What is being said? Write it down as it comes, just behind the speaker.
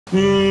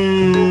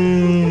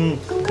This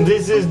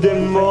is the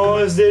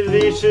most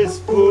delicious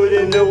food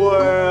in the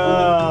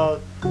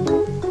world.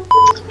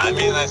 I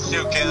mean, I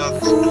still cannot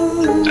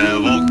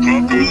walk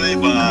properly,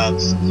 but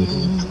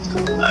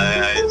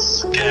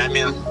I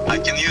mean, I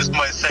can use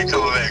my second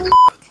leg. Good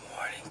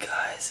morning,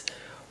 guys.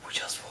 We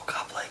just woke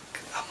up like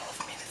a couple of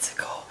minutes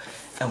ago,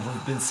 and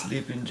we've been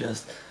sleeping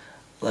just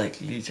like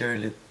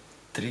literally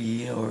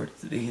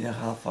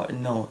 3.5 hours.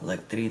 No,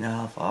 like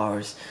 3.5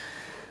 hours,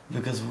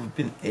 because we've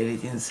been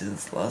editing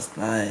since last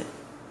night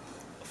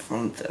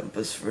from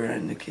Tempest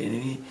Friend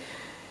Academy.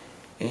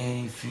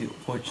 And if you're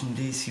watching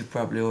this, you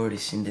probably already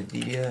seen the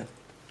video,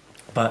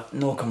 but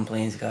no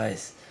complaints,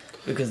 guys,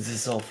 because this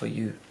is all for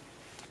you.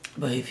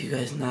 But if you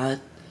guys not,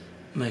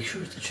 make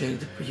sure to check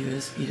the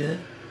previous video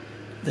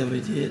that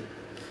we did.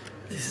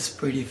 This is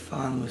pretty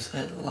fun. We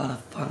had a lot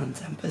of fun on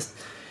Tempest,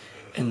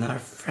 and our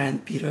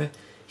friend Peter,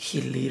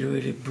 he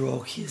literally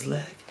broke his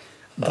leg.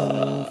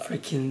 Don't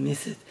freaking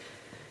miss it.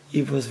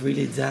 It was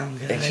really down,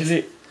 guys.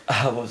 Actually,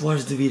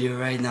 watch the video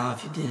right now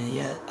if you didn't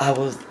yet. I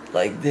was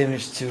like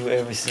damaged too,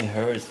 everything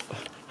hurts.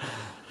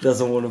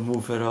 Doesn't want to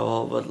move at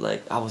all, but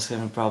like I was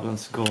having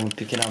problems going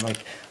picking up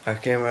like our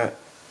camera.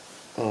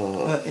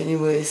 But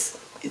anyways,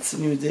 it's a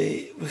new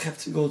day. We have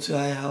to go to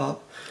IHOP.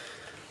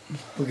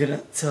 We're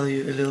gonna tell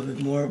you a little bit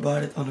more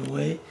about it on the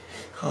way.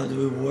 How do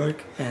we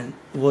work and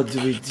what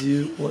do we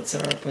do? What's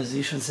our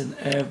positions in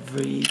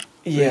every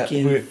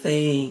freaking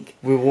thing.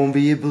 We won't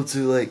be able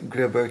to like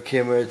grab our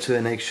camera to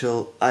an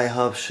actual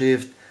IHOP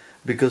shift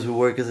because we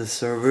work as a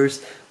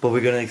servers, but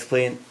we're gonna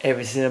explain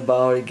everything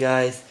about it,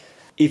 guys.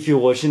 If you're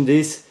watching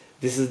this,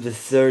 this is the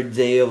third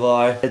day of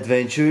our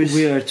adventures.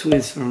 We are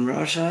twins from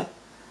Russia,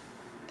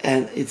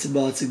 and it's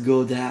about to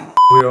go down.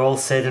 We're all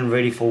set and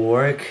ready for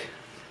work.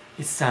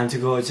 It's time to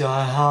go to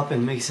IHOP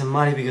and make some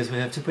money because we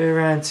have to pay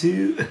rent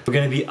too. We're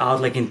gonna be out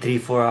like in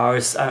 3-4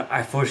 hours.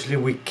 Unfortunately,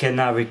 we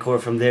cannot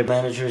record from there.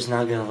 Manager's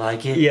not gonna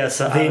like it. Yes,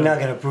 they're not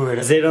gonna approve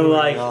it. They don't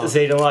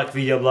like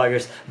video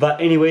bloggers. But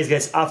anyways,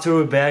 guys, after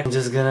we're back, I'm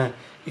just gonna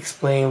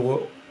explain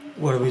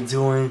what are we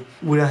doing.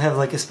 We don't have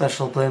like a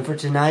special plan for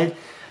tonight,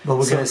 but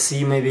we're gonna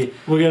see maybe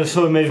we're gonna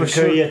show maybe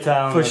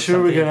Koreatown. For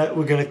sure,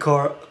 we're gonna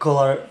call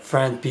our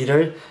friend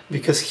Peter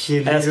because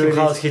he ask him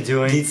how's he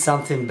doing. Did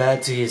something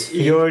bad to his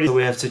feet. So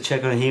we have to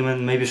check on him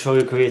and maybe show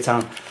you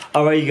Koreatown.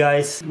 Alright, you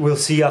guys, we'll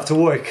see you after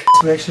work.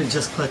 We actually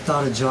just clicked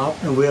out a job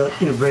and we're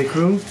in a break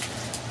room.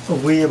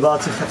 We're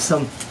about to have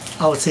some,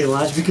 I would say,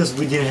 lunch because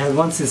we didn't have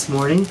one since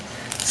morning.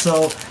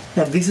 So,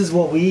 and this is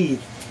what we eat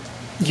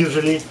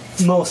usually,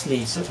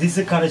 mostly. So this is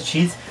a cottage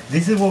cheese.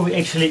 This is what we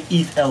actually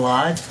eat a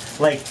lot.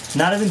 Like,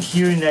 not even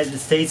here in the United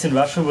States and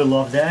Russia, we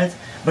love that.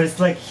 But it's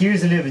like,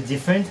 here's a little bit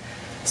different.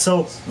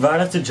 So,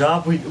 right after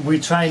job, we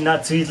try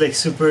not to eat like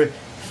super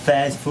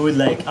fast food,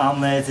 like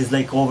omelets is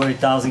like over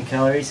 1,000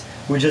 calories.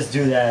 We just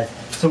do that.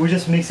 So we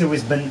just mix it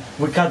with,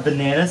 we cut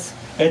bananas.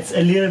 It's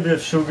a little bit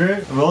of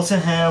sugar. We also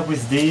have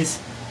with this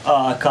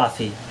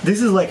coffee.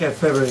 This is like our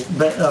favorite,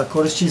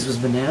 cottage cheese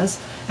with bananas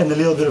and a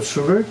little bit of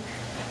sugar.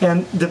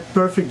 And the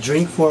perfect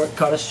drink for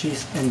cottage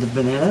cheese and the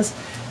bananas,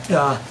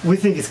 we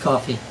think it's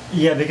coffee.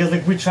 Yeah, because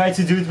like we try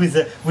to do it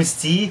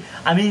with tea.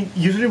 I mean,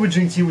 usually we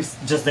drink tea with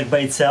just like by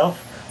itself,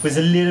 with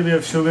a little bit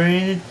of sugar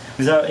in it,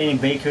 without any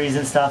bakeries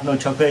and stuff, no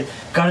chocolate.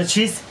 Cottage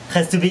cheese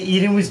has to be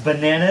eaten with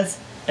bananas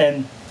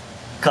and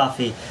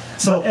coffee.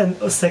 So, and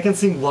second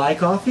thing, why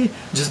coffee?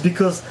 Just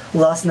because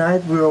last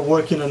night we were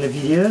working on a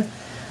video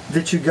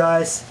that you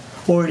guys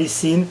already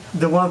seen,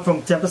 the one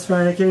from Tempest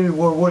Friend Academy. We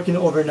were working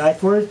overnight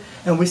for it,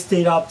 and we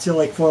stayed up till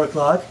like 4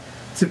 o'clock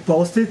to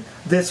post it.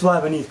 That's why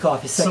we need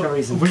coffee. Second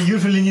reason. We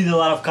usually need a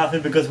lot of coffee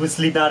because we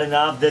sleep not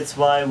enough. That's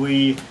why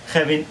we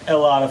having a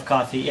lot of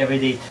coffee every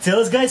day. Tell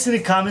us, guys, in the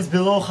comments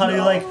below how do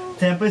you like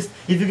Tempest.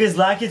 If you guys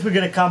like it, we're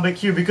gonna come back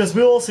here because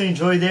we also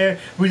enjoy there.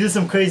 We do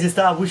some crazy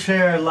stuff. We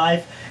share our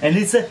life, and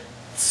it's a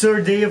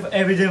third day of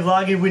everyday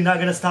vlogging. We're not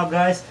gonna stop,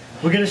 guys.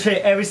 We're gonna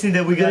share everything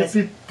that we guys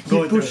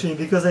keep pushing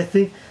because I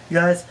think,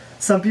 guys,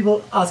 some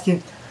people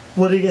asking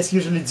what do you guys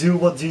usually do,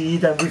 what do you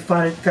eat, and we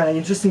find it kind of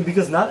interesting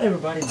because not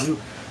everybody do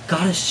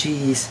cottage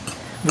cheese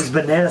with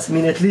bananas. I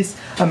mean, at least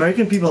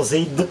American people,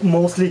 they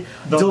mostly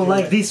don't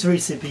like this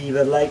recipe,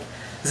 but like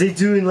they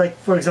do in, like,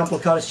 for example,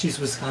 cottage cheese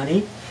with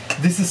honey.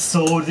 This is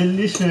so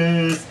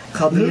delicious.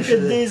 Look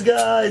at this,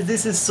 guys.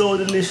 This is so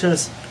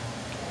delicious.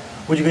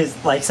 Would you guys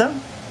like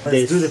some?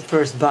 Let's do the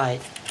first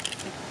bite.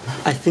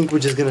 I think we're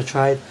just gonna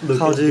try it.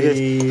 How do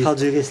you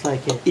guys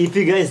like it? If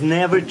you guys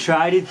never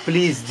tried it,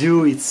 please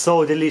do. It's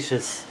so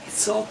delicious. It's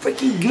so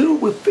freaking good.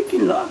 We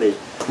freaking love it.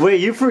 Wait,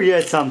 you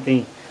forget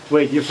something.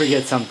 Wait, you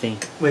forget something.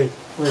 Wait,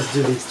 let's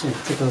do this.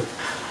 Take a look.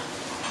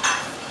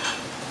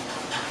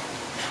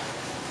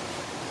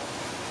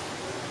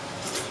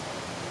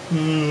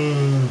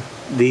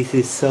 This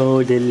is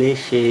so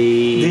delicious.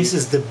 This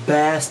is the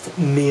best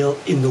meal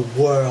in the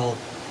world.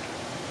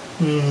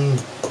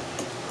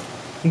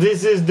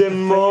 This is the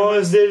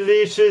most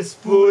delicious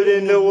food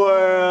in the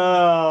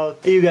world.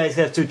 You guys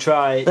have to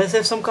try it. Let's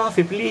have some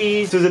coffee,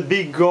 please. To the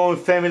big grown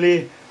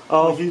family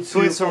of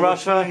Twins from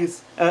Russia.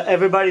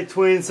 Everybody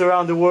twins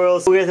around the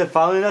world. You guys are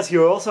following us.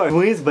 You're also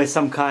twins by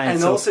some kind. And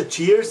so also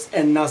cheers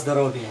and na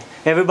zdоровье.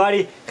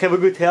 everybody have a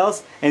good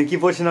health and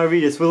keep watching our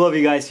videos. We love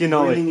you guys. You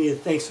know Really it. need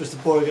it. Thanks for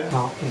support.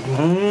 No.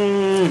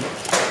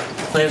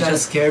 Let's I'm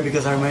just scared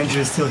because our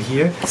manager is still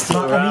here.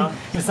 Still around.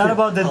 It's not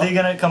about that they're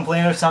gonna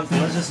complain or something.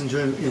 Let's just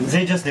enjoy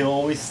it. They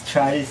always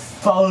try to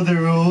follow the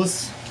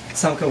rules.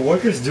 Some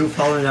co-workers do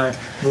follow in our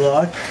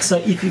vlog. So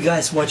if you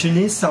guys watching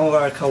this, some of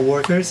our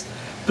co-workers,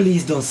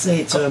 please don't say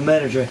it to a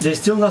manager.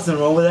 There's still nothing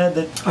wrong with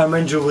that our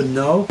manager would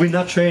know. We're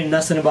not sharing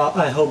nothing about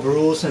IHOP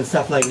rules and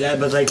stuff like that,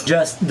 but like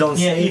just don't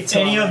say it If to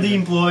any our of the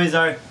manager. employees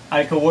are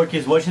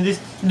co-workers watching this,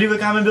 leave a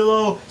comment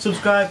below,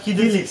 subscribe, hit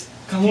Felix,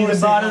 come over, the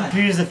say bottom. hi.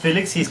 Here's the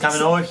Felix, he's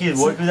coming over, he's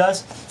worked with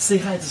us. Say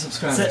hi to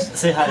subscribers.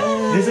 Say hi.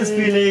 This is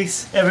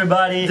Felix,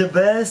 everybody. The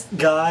best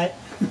guy.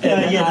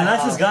 Yeah, the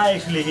nicest guy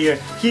actually here.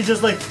 He's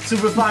just like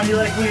super funny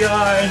like we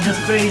are and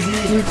just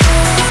crazy.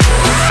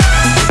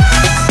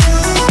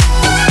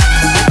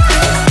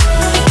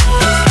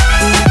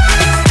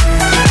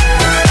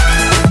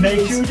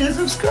 Make sure to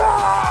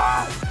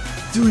subscribe!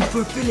 Do it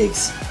for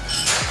Felix.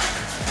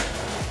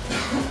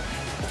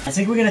 I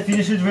think we're gonna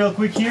finish it real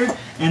quick here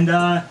and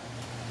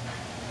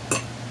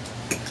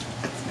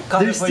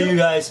comment for you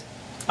guys.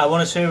 I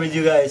wanna share with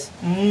you guys.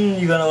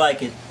 You're gonna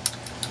like it.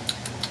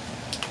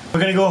 We're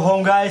gonna go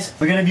home, guys.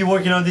 We're gonna be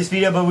working on this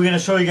video, but we're gonna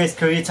show you guys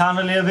Koreatown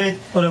a little bit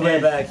On the way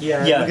back,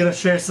 yeah. We're gonna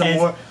share some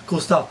more cool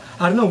stuff.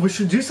 I don't know, we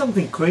should do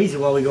something crazy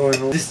while we're going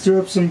home.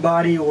 Disturb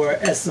somebody or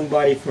ask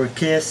somebody for a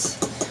kiss.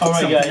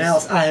 Alright, Something guys.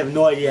 else, I have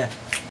no idea.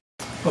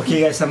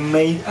 Okay guys, I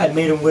made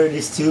him wear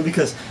this too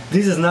because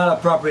this is not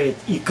appropriate.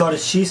 Eat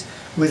cottage cheese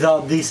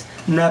without this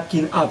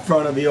napkin up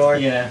front of your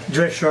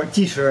dress shirt,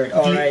 t-shirt,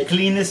 alright?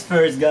 Clean this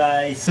first,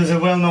 guys. So it's a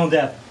well-known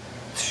death.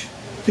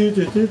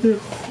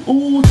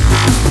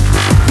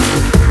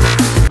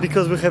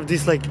 Because we have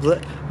these like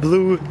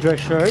blue dress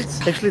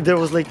shirts. Actually there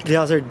was like the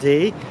other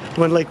day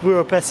when like we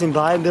were passing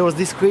by and there was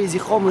this crazy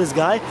homeless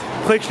guy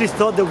who actually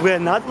thought that we're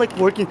not like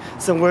working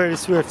somewhere in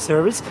the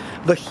service,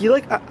 but he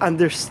like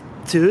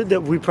understood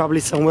that we probably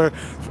somewhere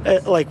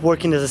like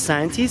working as a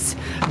scientist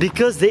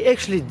because they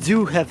actually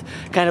do have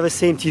kind of the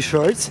same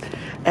t-shirts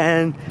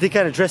and they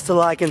kind of dressed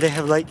alike and they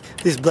have like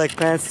these black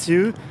pants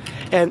too.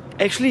 And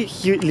actually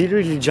he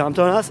literally jumped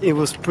on us. It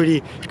was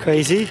pretty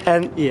crazy.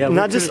 And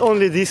not just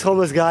only this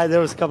homeless guy,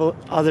 there was a couple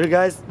other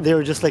guys. They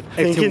were just like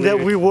thinking that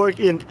we work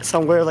in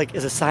somewhere like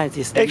as a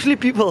scientist. Actually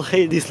people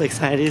hate these like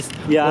scientists.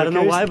 Yeah, I don't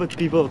know why, but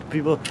people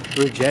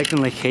reject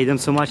and like hate them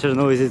so much. I don't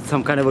know, is it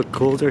some kind of a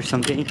cult or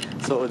something?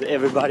 So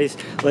everybody's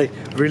like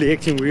really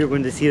acting weird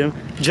when they see them.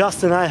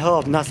 Just an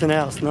IHOP, nothing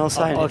else, no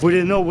scientist. We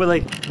didn't know,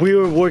 we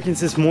were working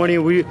since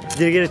morning. We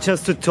didn't get a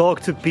chance to talk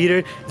to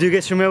Peter. Do you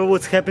guys remember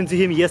what's happened to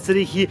him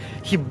yesterday?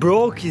 He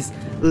broke his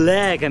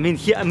leg. I mean,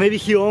 maybe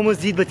he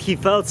almost did, but he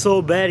felt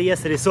so bad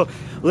yesterday. So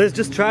let's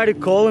just try to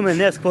call him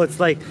and ask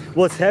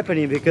what's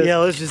happening, because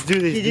let's just do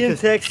this. He didn't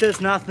text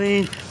us,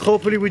 nothing.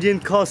 Hopefully we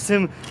didn't cost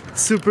him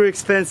super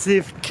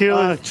expensive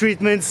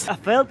treatments. I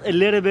felt a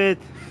little bit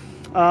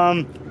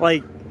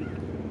like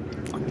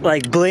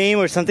blame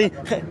or something.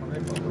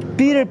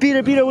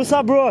 Peter, what's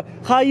up, bro?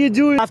 How you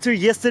doing? After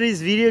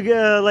yesterday's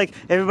video, like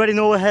everybody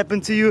know what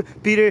happened to you.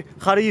 Peter,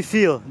 how do you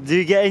feel? Do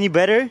you get any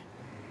better?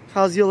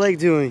 How's your leg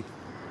doing?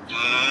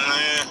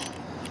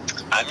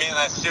 I mean,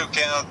 I still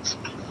cannot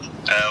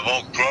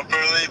walk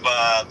properly,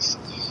 but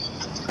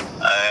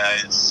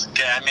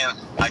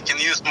I can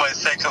use my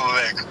second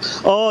leg.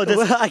 Oh, that's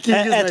Well, I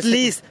can use at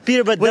least,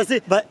 Peter. But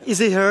is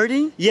it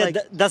hurting? Yeah, like,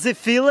 does it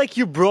feel like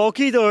you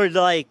broke it, or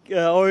like,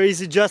 or is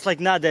it just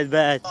like not that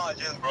bad? No, I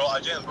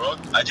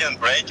didn't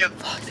break it.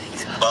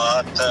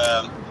 But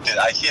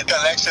I hit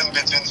connection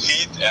between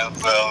feet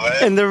and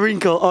leg. and the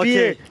wrinkle.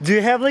 Okay. Peter, do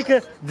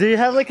you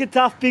have like a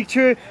tough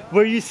picture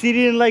where you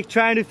sitting like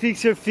trying to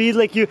fix your feet,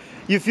 like you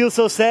feel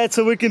so sad,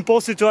 so we can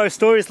post it to our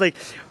stories? Like,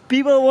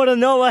 people want to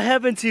know what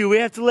happened to you. We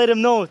have to let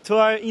them know to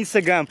our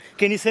Instagram.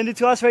 Can you send it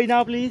to us right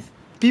now, please?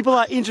 People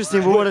are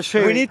interested. We want to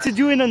share. We need to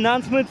do an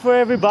announcement for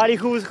everybody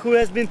who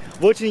has been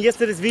watching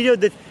yesterday's video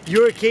that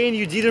you're okay and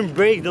you didn't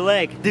break the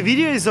leg. The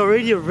video is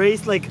already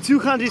raised like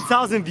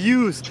 200,000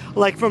 views,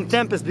 like from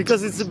Tempest,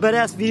 because it's a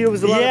badass video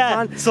with a lot of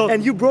fun. So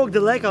and you broke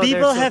the leg out there.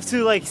 People have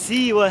to like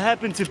see what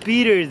happened to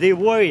Peter. They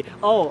worry.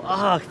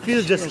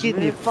 Phil just hit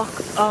me. Fuck.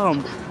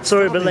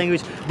 Sorry about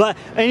language. But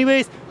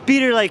anyways,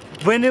 Peter, like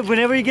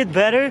whenever you get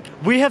better,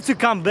 we have to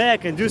come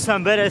back and do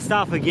some better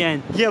stuff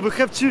again. Yeah, we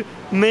have to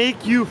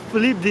make you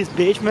flip this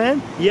bitch,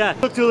 man. Yeah.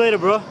 Talk to you later,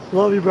 bro.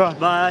 Love you, bro.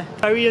 Bye.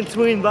 Korean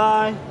twin,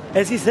 bye.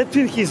 As he said,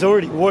 twin, he's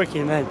already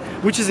working, man,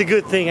 which is a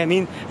good thing. I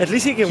mean, at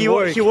least he can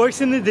work. He works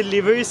in the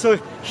delivery, so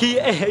he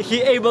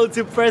able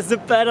to press the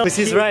pedal with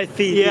his right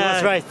feet. Yeah,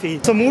 his right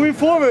feet. So moving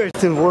forward,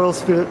 it's the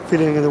worst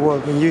feeling in the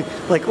world when you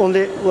like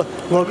only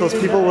locals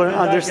people will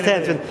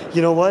understand. And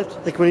you know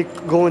what? Like when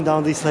you're going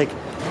down this like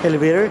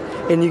elevator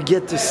and you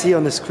get to see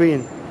on the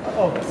screen.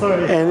 Oh,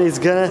 sorry. And it's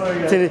gonna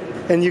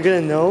and you're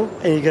gonna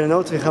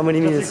know to how many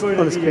minutes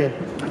on the screen.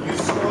 You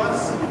saw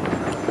us,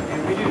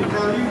 and we didn't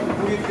tell you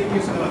who you think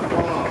is gonna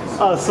fall off.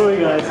 Oh, sorry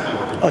guys.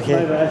 Okay.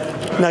 My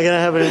bad. Not gonna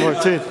happen anymore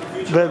too.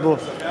 Bad boy.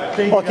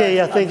 Okay,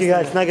 yeah, thank you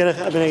guys. Not gonna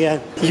happen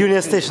again.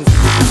 Union Station.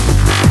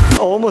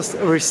 Almost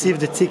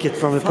received the ticket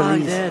from the Fuck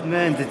police. that,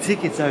 man. The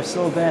tickets are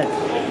so bad.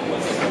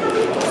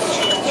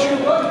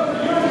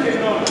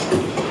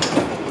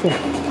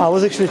 I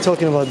was actually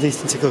talking about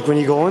this in TikTok when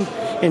you go on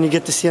and you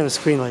get to see on the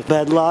screen like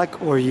bad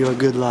luck or you're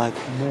good luck.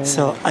 Man.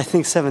 So I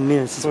think 7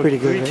 minutes is pretty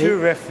good. True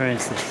Right?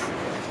 references.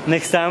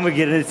 Next time we're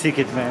getting a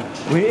ticket, man.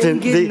 We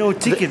ain't getting no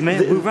ticket, man.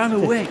 We run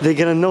away. They're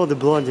gonna know the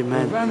blondie,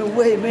 man. We run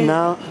away, man.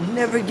 Now,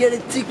 Never get a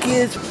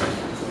ticket.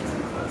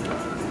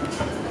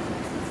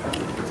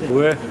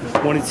 We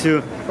wanted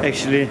to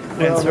actually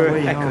answer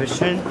a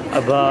question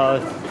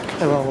about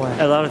what?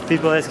 a lot of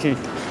people asking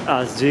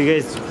us, do you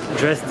guys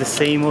dress the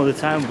same all the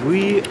time?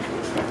 We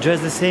dress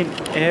the same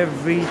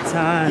every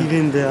time.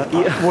 Even the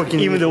working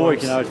even the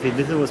uniforms. working outfit.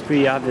 This was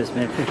pretty obvious,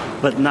 man.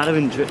 But not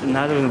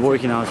even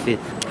working outfit.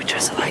 We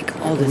dress alike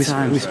all the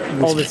time.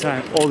 All the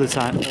time. All the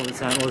time. All the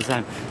time. All the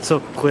time. So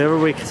whoever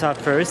wakes up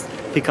first,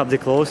 pick up the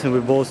clothes, and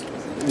we both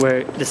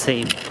wear the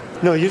same.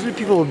 No, usually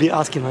people will be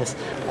asking us,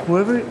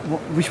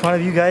 which one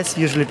of you guys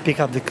usually pick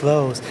up the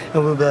clothes?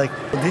 And we'll be like,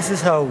 this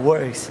is how it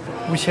works.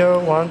 Whichever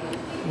one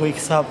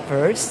wakes up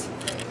first,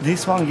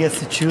 this one gets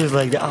to choose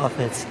like the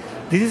outfits.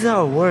 This is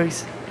how it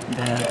works.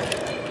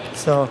 Yeah.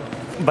 So,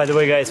 By the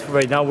way, guys,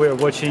 right now we're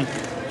watching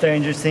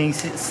Stranger Things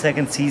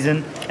second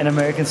season and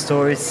American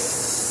Stories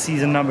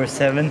season number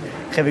 7.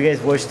 Have you guys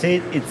watched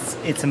it?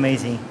 It's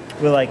amazing.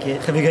 We like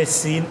it. have you guys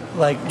seen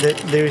like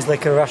there is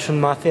like a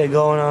Russian mafia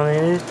going on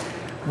in it?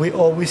 We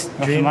always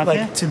dream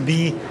mafia? like to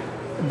be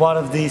one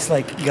of these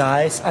like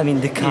guys. I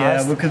mean the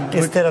cast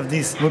instead of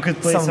these we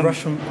could play some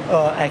Russian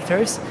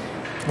actors.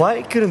 Why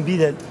it couldn't be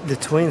that the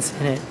twins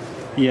in it?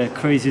 Yeah,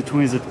 crazy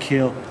twins that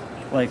kill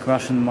like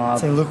Russian mob.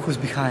 Say, look who's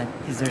behind.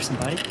 Is there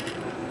somebody?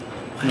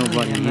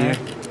 Nobody Yeah, here.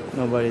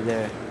 Nobody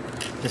there.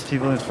 Just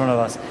people in front of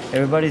us.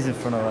 Everybody's in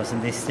front of us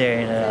and they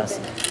staring at us.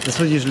 That's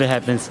what usually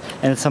happens.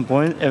 And at some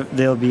point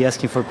they'll be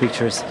asking for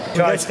pictures.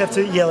 You guys have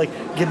to like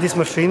get this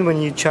machine when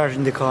you charge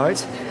in the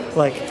cards,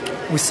 like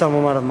with some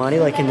amount of money,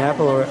 like in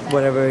Apple or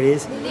whatever it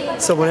is.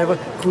 So whenever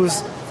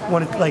who's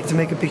wanted like to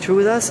make a picture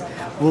with us,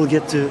 we'll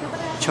get to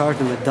charge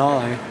them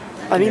 $1.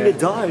 I mean, Yeah.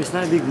 $1 is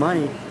not big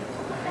money,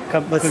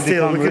 but Could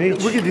still, become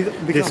rich we could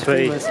become this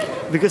way. famous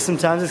because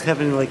sometimes it's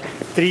happening like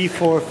 3,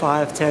 4,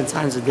 5, 10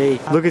 times a day.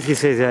 Look at his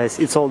face, guys.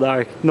 It's all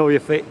dark. No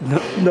face.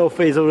 No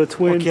face of the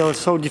twin. Okay,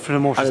 let's show different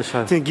emotions. I'll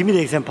show. So give me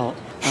the example.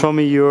 Show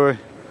me you're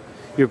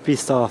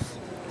pissed off.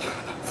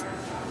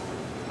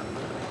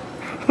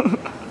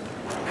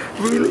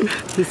 Really?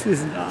 This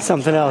is not.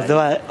 Something else.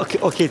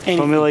 Okay.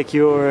 Show me like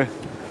you're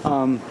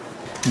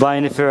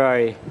buying a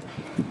Ferrari.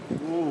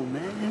 Oh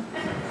man.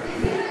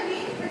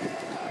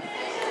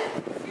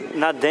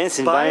 Not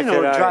dancing, Buying buying a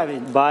or Ferrari.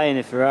 driving? Buying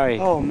a Ferrari.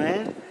 Oh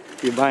man.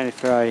 You're buying a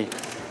Ferrari.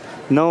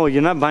 No,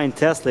 you're not buying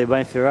Tesla, you're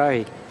buying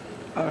Ferrari.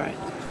 All right.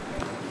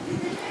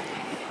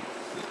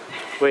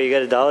 Wait, you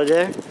got $1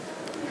 there?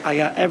 I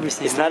got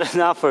everything. It's not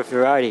enough for a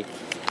Ferrari.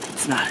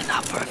 It's not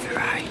enough for a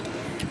Ferrari.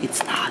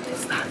 It's not.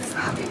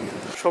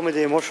 Show me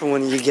the emotion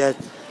when you get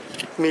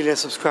million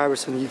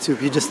subscribers on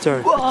YouTube. You just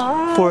turn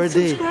for a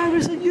day.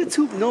 Subscribers on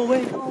YouTube. No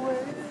way.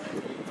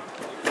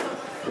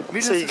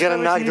 So you gotta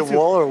knock the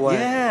wall or what?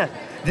 Yeah.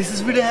 This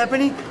is really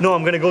happening? No,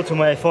 I'm gonna go to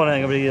my phone and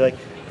I'm gonna be like,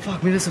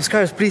 fuck, million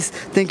subscribers, please.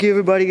 Thank you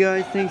everybody,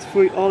 guys. Thanks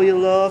for all your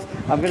love.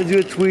 I'm gonna do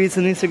a tweets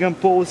and Instagram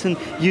posts and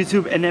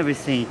YouTube and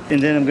everything.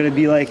 And then I'm gonna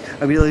be like,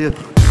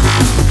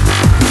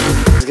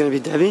 It's gonna be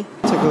Debbie.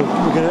 So cool.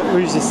 We're gonna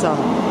reach this sound.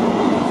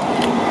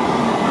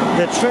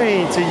 The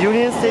train to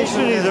Union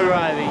Station is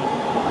arriving.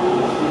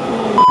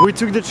 We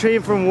took the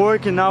train from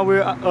work and now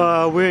we're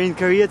in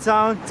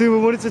Koreatown. Dude, we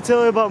wanted to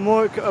tell you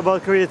more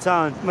about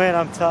Koreatown. Man,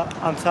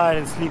 I'm tired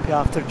and sleepy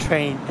after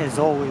train as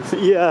always.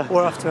 Yeah.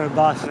 Or after a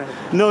bus, man.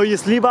 No, you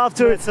sleep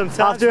after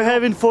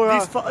having 4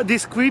 hours.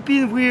 This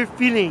creepy weird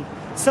feeling.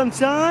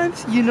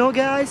 Sometimes, you know,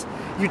 guys,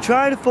 you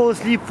try to fall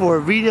asleep for a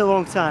really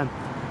long time,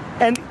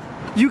 and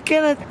you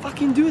cannot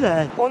fucking do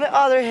that. On the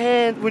other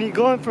hand, when you're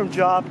going from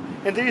job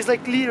and there is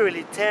like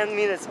literally 10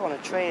 minutes on a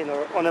train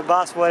or on a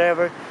bus,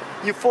 whatever,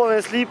 you fall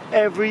asleep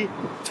every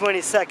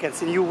 20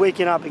 seconds and you're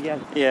waking up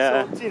again.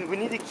 Yeah. So, dude, we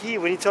need a key.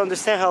 We need to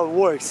understand how it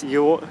works.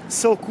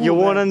 So cool. You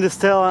won't man.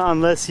 understand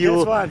unless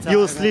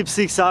you'll sleep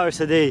 6 hours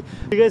a day.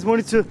 You guys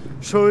wanted to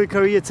show you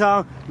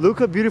Koreatown. Look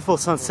how beautiful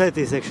sunset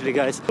is actually,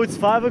 guys. It's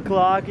 5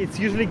 o'clock. It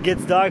usually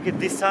gets dark at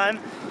this time.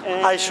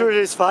 Are you sure it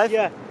is 5?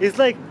 Yeah, it's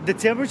like the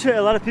temperature.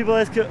 A lot of people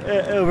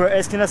were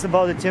asking us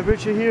about the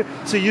temperature here.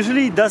 So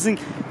usually it doesn't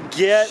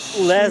get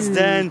less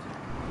than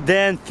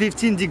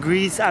 15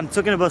 degrees. I'm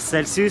talking about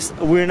Celsius.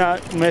 We're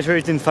not measuring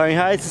it in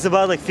Fahrenheit. It's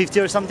about like 50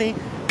 or something.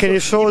 Can you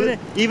show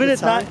even the at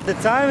time? night? The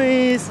time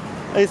is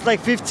it's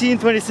like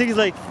 15:26.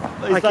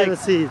 I cannot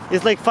see it.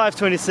 It's like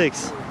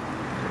 5:26.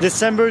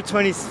 December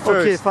 21st.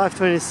 Okay,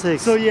 5:26.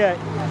 So yeah,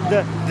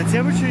 the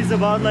temperature is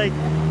about like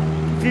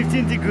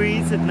 15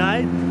 degrees at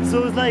night.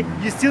 So it's like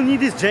you still need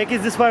these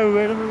jackets. That's why we're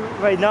wearing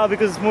them right now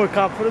because it's more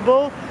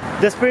comfortable.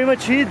 that's pretty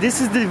much it. This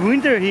is the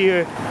winter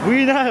here.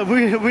 We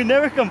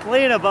never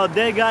complain about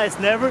that, guys.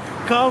 Never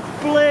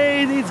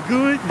complain. It's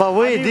good. But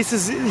wait, this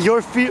is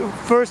your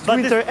first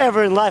winter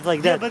ever in life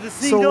like that. Yeah, but the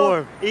thing so though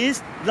warm.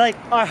 is like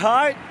our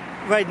heart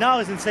right now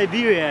is in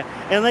Siberia,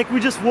 and like we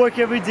just work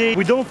every day.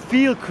 We don't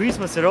feel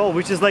Christmas at all,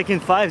 which is like in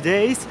 5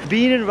 days.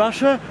 Being in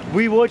Russia,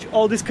 we watch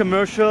all these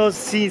commercials,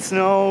 see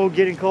snow,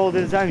 getting cold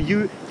all the time.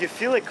 You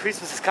feel like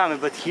Christmas is coming,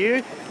 but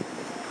here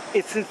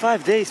it's in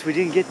 5 days. We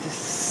didn't get to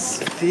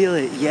feel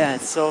it yet.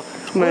 So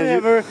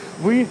whatever,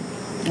 we're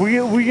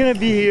gonna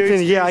be here.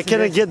 Yeah, I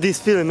cannot get this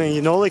feeling, man.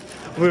 You know, like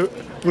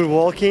we're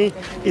walking.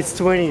 It's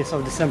 20th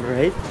of December,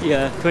 right?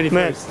 Yeah, 21st.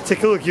 Man,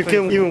 take a look. You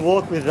can even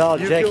walk without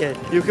jacket.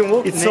 You can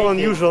walk. It's so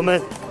unusual,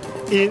 man.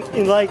 In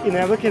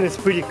Ahlstrcm it's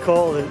pretty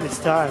cold at this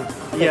time.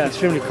 Like, Yeah,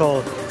 extremely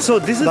cold. So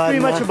this is pretty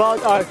much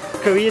about our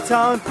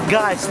Koreatown.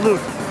 Guys,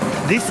 look,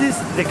 this is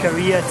the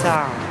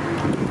Koreatown.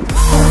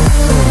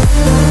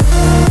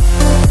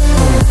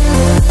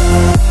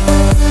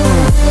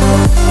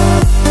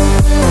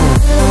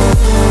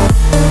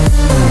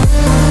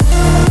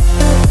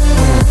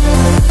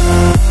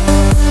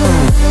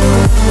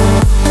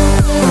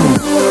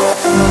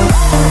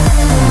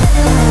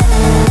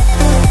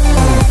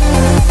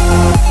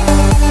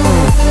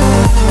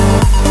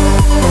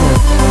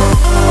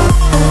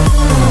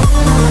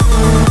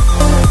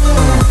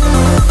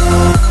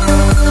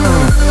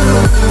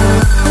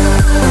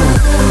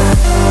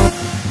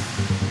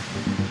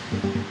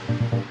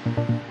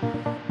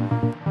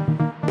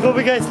 Hope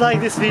you guys like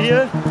this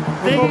video.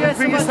 Thank you guys so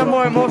bring much some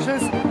more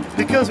emotions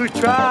because we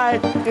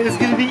tried and it's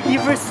gonna be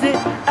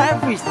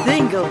every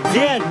single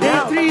day. Day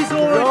 3 is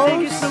over.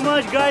 Thank you so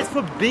much, guys,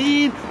 for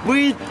being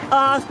with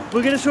us.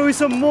 We're gonna show you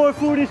some more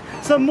footage,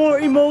 some more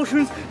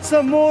emotions,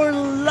 some more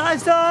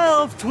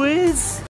lifestyle of twins.